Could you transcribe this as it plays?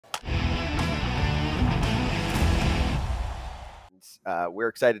We're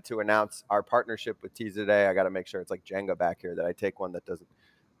excited to announce our partnership with Teasa today. I got to make sure it's like Jenga back here that I take one that doesn't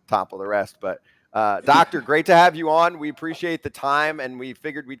topple the rest. But Doctor, great to have you on. We appreciate the time, and we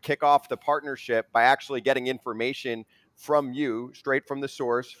figured we'd kick off the partnership by actually getting information from you, straight from the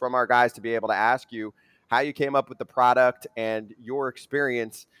source, from our guys, to be able to ask you how you came up with the product and your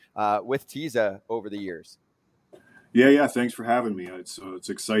experience with Teasa over the years. Yeah. Thanks for having me. It's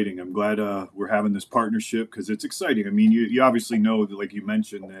exciting. I'm glad we're having this partnership because it's exciting. I mean, you obviously know, like you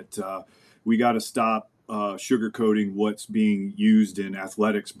mentioned, that we got to stop sugarcoating what's being used in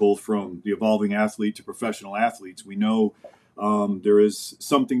athletics, both from the evolving athlete to professional athletes. We know there is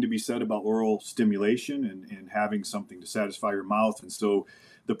something to be said about oral stimulation and having something to satisfy your mouth. And so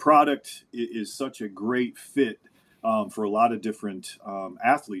the product is such a great fit for a lot of different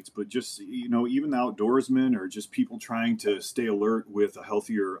athletes, but just, even the outdoorsmen or just people trying to stay alert with a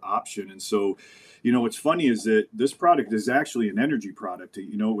healthier option. And so, what's funny is that this product is actually an energy product.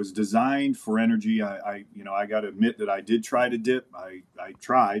 It was designed for energy. I got to admit that I did try to dip. I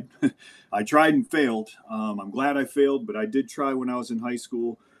tried. I tried and failed. I'm glad I failed, but I did try when I was in high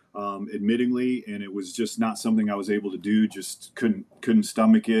school, admittingly, and it was just not something I was able to do. Just couldn't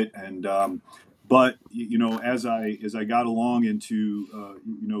stomach it. And but as I got along into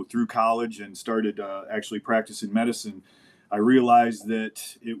through college and started actually practicing medicine, I realized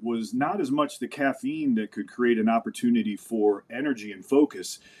that it was not as much the caffeine that could create an opportunity for energy and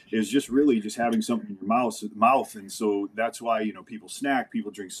focus, is just really just having something in your mouth. And so that's why people snack,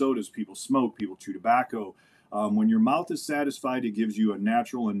 people drink sodas, people smoke, people chew tobacco. When your mouth is satisfied, it gives you a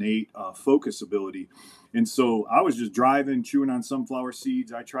natural, innate focus ability. And so I was just driving, chewing on sunflower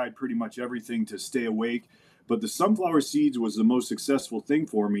seeds. I tried pretty much everything to stay awake, but the sunflower seeds was the most successful thing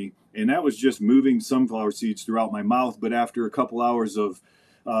for me. And that was just moving sunflower seeds throughout my mouth. But after a couple hours of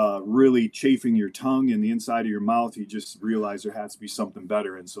really chafing your tongue and the inside of your mouth, you just realized there has to be something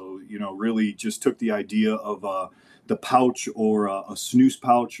better. And so, really just took the idea of the pouch or a snooze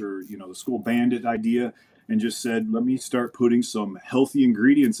pouch or, the School Bandit idea, and just said, let me start putting some healthy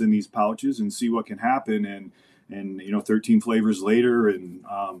ingredients in these pouches and see what can happen. And 13 flavors later, and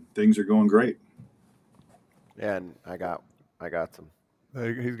things are going great. And I got some.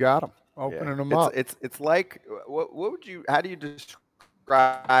 He's got them. Opening them up. It's like, how do you describe?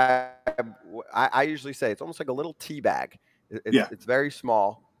 I usually say it's almost like a little tea bag. It's very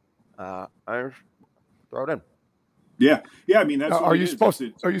small. I throw it in. Yeah. I mean, that's. Are you supposed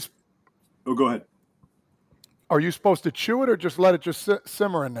to? Oh, go ahead. Are you supposed to chew it or just let it just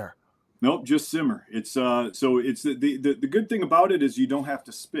simmer in there? Nope, just simmer. It's so it's the good thing about it is you don't have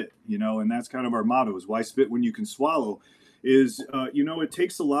to spit, and that's kind of our motto, is why spit when you can swallow. Is it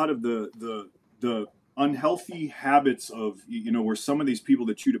takes a lot of the unhealthy habits of where some of these people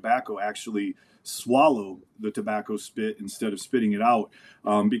that chew tobacco actually swallow the tobacco spit instead of spitting it out,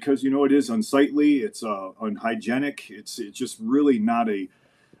 because it is unsightly, it's unhygienic, it's just really not a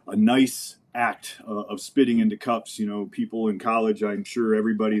nice act of spitting into cups. People in college, I'm sure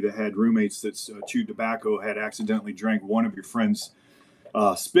everybody that had roommates that chewed tobacco had accidentally drank one of your friends'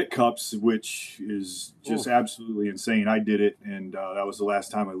 spit cups, which is just absolutely insane. I did it, and that was the last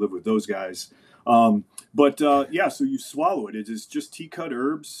time I lived with those guys. So you swallow it. It is just tea cut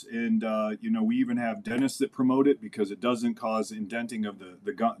herbs, and we even have dentists that promote it because it doesn't cause indenting of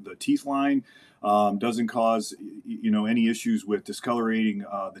the teeth line, doesn't cause any issues with discolorating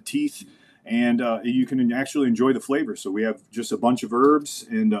the teeth. And you can actually enjoy the flavor. So we have just a bunch of herbs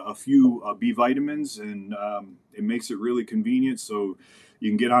and a few B vitamins, and it makes it really convenient. So you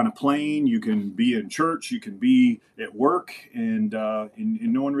can get on a plane, you can be in church, you can be at work, and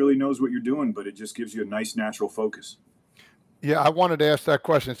no one really knows what you're doing, but it just gives you a nice natural focus. Yeah, I wanted to ask that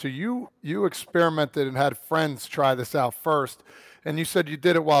question. So you experimented and had friends try this out first, and you said you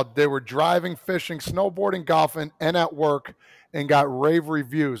did it while they were driving, fishing, snowboarding, golfing, and at work, and got rave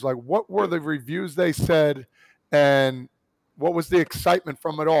reviews. Like, what were the reviews they said, and what was the excitement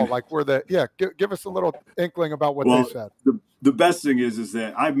from it all? Like, give us a little inkling about what they said. The best thing is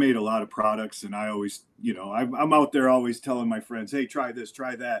that I've made a lot of products, and I always, I'm out there always telling my friends, hey, try this,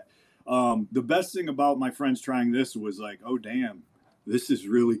 try that. The best thing about my friends trying this was like, oh, damn, this is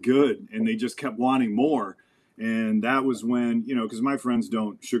really good. And they just kept wanting more. And that was when, because my friends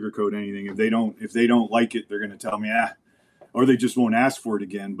don't sugarcoat anything. If they don't like it, they're going to tell me, or they just won't ask for it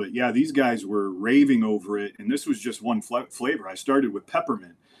again. But yeah, these guys were raving over it. And this was just one flavor. I started with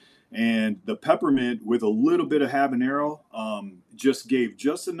peppermint. And the peppermint with a little bit of habanero just gave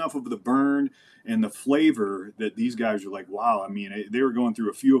just enough of the burn and the flavor that these guys were like, wow. I mean, they were going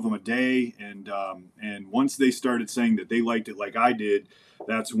through a few of them a day. And once they started saying that they liked it like I did,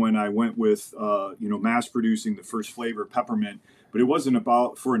 that's when I went with, mass producing the first flavor, peppermint. But it wasn't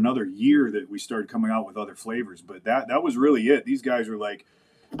about for another year that we started coming out with other flavors. But that was really it. These guys were like,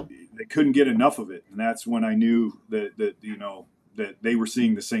 they couldn't get enough of it. And that's when I knew that they were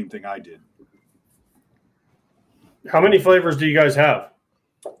seeing the same thing I did. How many flavors do you guys have?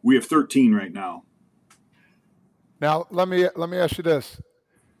 We have 13 right now. Now, let me ask you this.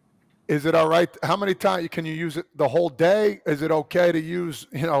 Is it all right? How many times can you use it the whole day? Is it okay to use,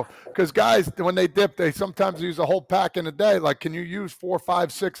 because guys, when they dip, they sometimes use a whole pack in a day. Like, can you use 4,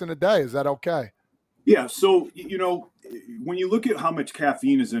 5, 6 in a day? Is that okay? Yeah. So, when you look at how much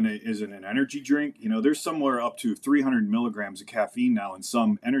caffeine is in an energy drink, there's somewhere up to 300 milligrams of caffeine now in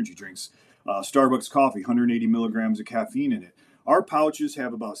some energy drinks. Starbucks coffee, 180 milligrams of caffeine in it. Our pouches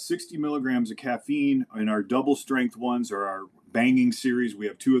have about 60 milligrams of caffeine, and our double strength ones, or our banging series, we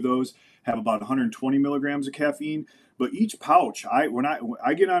have 2 of those, have about 120 milligrams of caffeine. But each pouch, when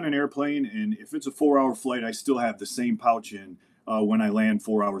I get on an airplane, and if it's a 4-hour flight, I still have the same pouch in when I land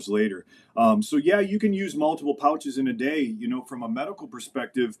 4 hours later. So yeah, you can use multiple pouches in a day. From a medical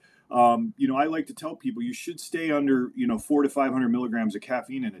perspective, I like to tell people you should stay under 400 to 500 milligrams of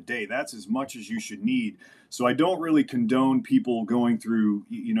caffeine in a day. That's as much as you should need. So I don't really condone people going through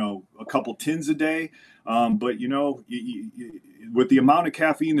a couple tins a day. But with the amount of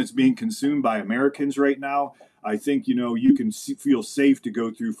caffeine that's being consumed by Americans right now, I think you can feel safe to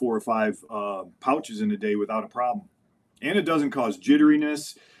go through 4 or 5 pouches in a day without a problem. And it doesn't cause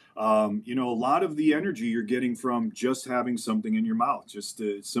jitteriness. A lot of the energy you're getting from just having something in your mouth, just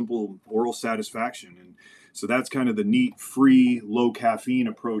a simple oral satisfaction. And so that's kind of the neat, free, low caffeine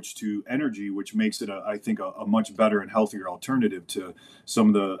approach to energy, which makes it, I think, a much better and healthier alternative to some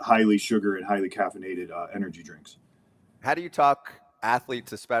of the highly sugar and highly caffeinated energy drinks. How do you talk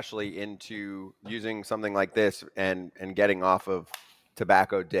athletes, especially, into using something like this and getting off of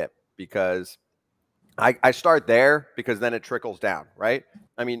tobacco dip? Because I start there, because then it trickles down, right?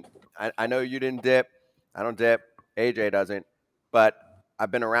 I mean, I know you didn't dip. I don't dip. AJ doesn't. But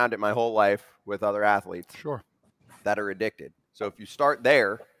I've been around it my whole life with other athletes that are addicted. So if you start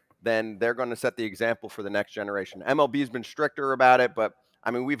there, then they're going to set the example for the next generation. MLB's been stricter about it, but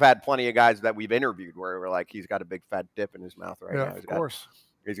I mean, we've had plenty of guys that we've interviewed where we're like, he's got a big fat dip in his mouth right now. Of course.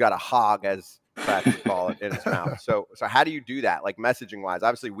 He's got a hog, as Pat would call it, in his mouth. So how do you do that? Like, messaging wise,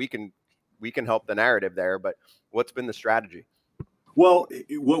 obviously we can help the narrative there, but what's been the strategy? Well,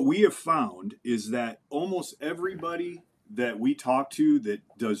 what we have found is that almost everybody that we talk to that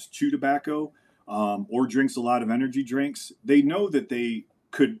does chew tobacco or drinks a lot of energy drinks, they know that they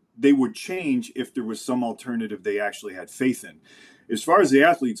would change if there was some alternative they actually had faith in. As far as the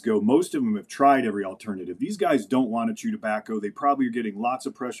athletes go, most of them have tried every alternative. These guys don't want to chew tobacco. They probably are getting lots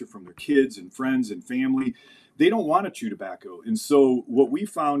of pressure from their kids and friends and family. They don't want to chew tobacco. And so what we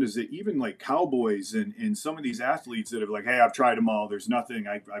found is that even like cowboys and some of these athletes that are like, hey, I've tried them all, there's nothing,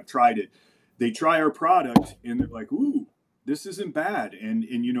 I've tried it. They try our product and they're like, ooh, this isn't bad. And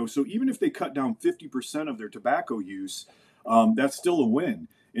so even if they cut down 50% of their tobacco use, that's still a win.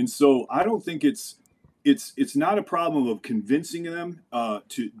 And so I don't think it's not a problem of convincing them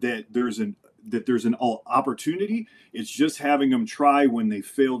that there's an opportunity. It's just having them try when they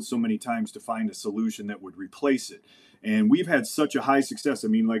failed so many times to find a solution that would replace it. And we've had such a high success. I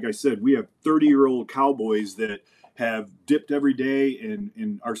mean, like I said, we have 30-year-old cowboys that have dipped every day,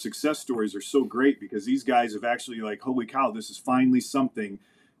 and our success stories are so great because these guys have actually like, holy cow, this is finally something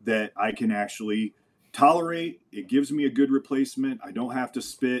that I can actually tolerate. It gives me a good replacement. I don't have to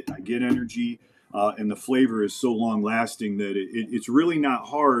spit. I get energy. And the flavor is so long lasting that it's really not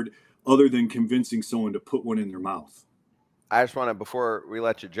hard other than convincing someone to put one in their mouth. I just want to, before we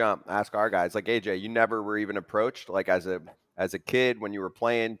let you jump, ask our guys, like, AJ, you never were even approached, like, as a kid when you were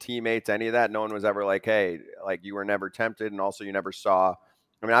playing, teammates, any of that? No one was ever like, hey, like, you were never tempted, and also you never saw,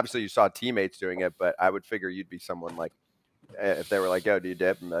 I mean, obviously you saw teammates doing it, but I would figure you'd be someone like, if they were like, yo, do you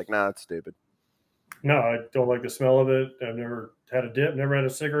dip? And be like, nah, that's stupid. No, I don't like the smell of it. I've never had a dip, never had a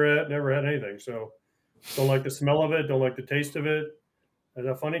cigarette, never had anything. So don't like the smell of it, don't like the taste of it. Is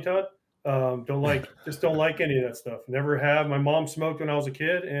that funny, Todd? Just don't like any of that stuff. Never have. My mom smoked when I was a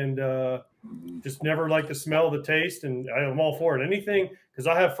kid, and just never liked the smell, the taste, and I'm all for it. Anything, because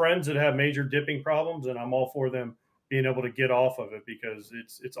I have friends that have major dipping problems, and I'm all for them being able to get off of it because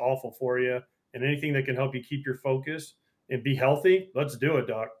it's awful for you. And anything that can help you keep your focus and be healthy, let's do it,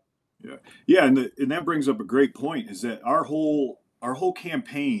 Doc. Yeah, and that brings up a great point. Is that our whole our whole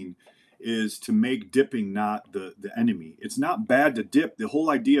campaign is to make dipping not the enemy. It's not bad to dip. The whole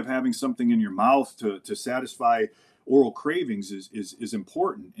idea of having something in your mouth to satisfy oral cravings is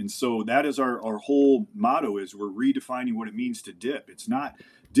important. And so that is our whole motto, is we're redefining what it means to dip. It's not,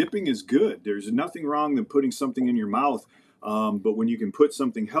 dipping is good. There's nothing wrong than putting something in your mouth. But when you can put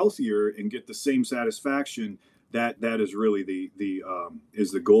something healthier and get the same satisfaction, that is really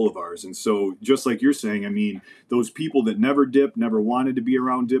the goal of ours. And so just like you're saying, I mean, those people that never dip, never wanted to be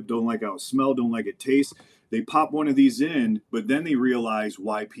around dip, don't like how it smells, don't like it tastes, they pop one of these in, but then they realize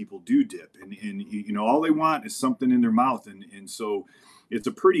why people do dip. And you know, all they want is something in their mouth. And so it's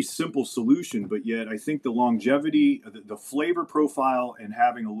a pretty simple solution, but yet I think the longevity, the flavor profile, and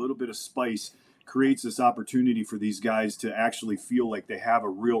having a little bit of spice creates this opportunity for these guys to actually feel like they have a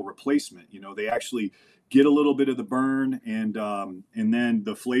real replacement. You know, they actually get a little bit of the burn, and then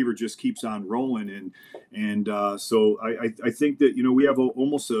the flavor just keeps on rolling. So I think that, you know, we have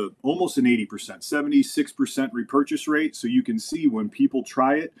almost an 80%, 76% repurchase rate. So you can see when people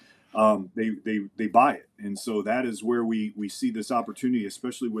try it, they buy it. And so that is where we see this opportunity,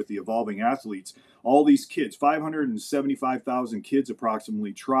 especially with the evolving athletes. All these kids, 575,000 kids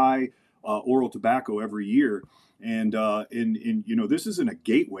approximately, try oral tobacco every year. And you know, this isn't a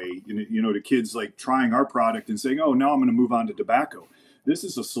gateway, you know, to kids like trying our product and saying, oh, now I'm going to move on to tobacco. This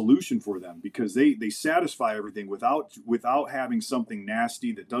is a solution for them, because they satisfy everything without having something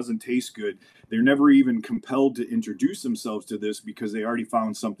nasty that doesn't taste good. They're never even compelled to introduce themselves to this, because they already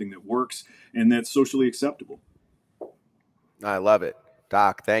found something that works and that's socially acceptable. I love it.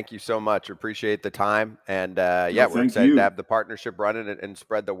 Doc, thank you so much. Appreciate the time. And yeah, we're excited you. to have the partnership running and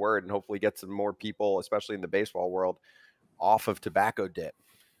spread the word, and hopefully get some more people, especially in the baseball world, off of tobacco dip.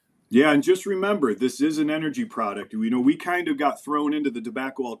 Yeah, and just remember, this is an energy product. You know, we kind of got thrown into the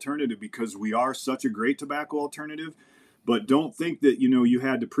tobacco alternative because we are such a great tobacco alternative. But don't think that, you know, you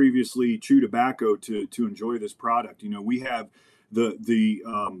had to previously chew tobacco to enjoy this product. You know, we have the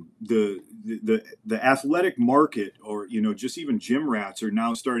athletic market, or, you know, just even gym rats are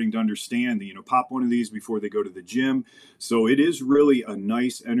now starting to understand that, you know, pop one of these before they go to the gym. So it is really a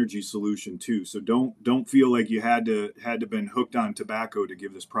nice energy solution too. So don't feel like you had to been hooked on tobacco to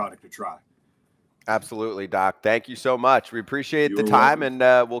give this product a try. Absolutely, Doc. Thank you so much. We appreciate the You're time, welcome.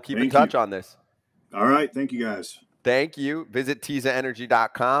 and we'll keep in Thank touch you. on this. All right. Thank you, guys. Thank you. Visit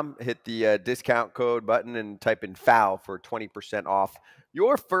TizaEnergy.com, hit the discount code button, and type in FOUL for 20% off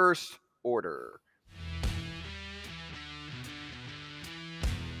your first order.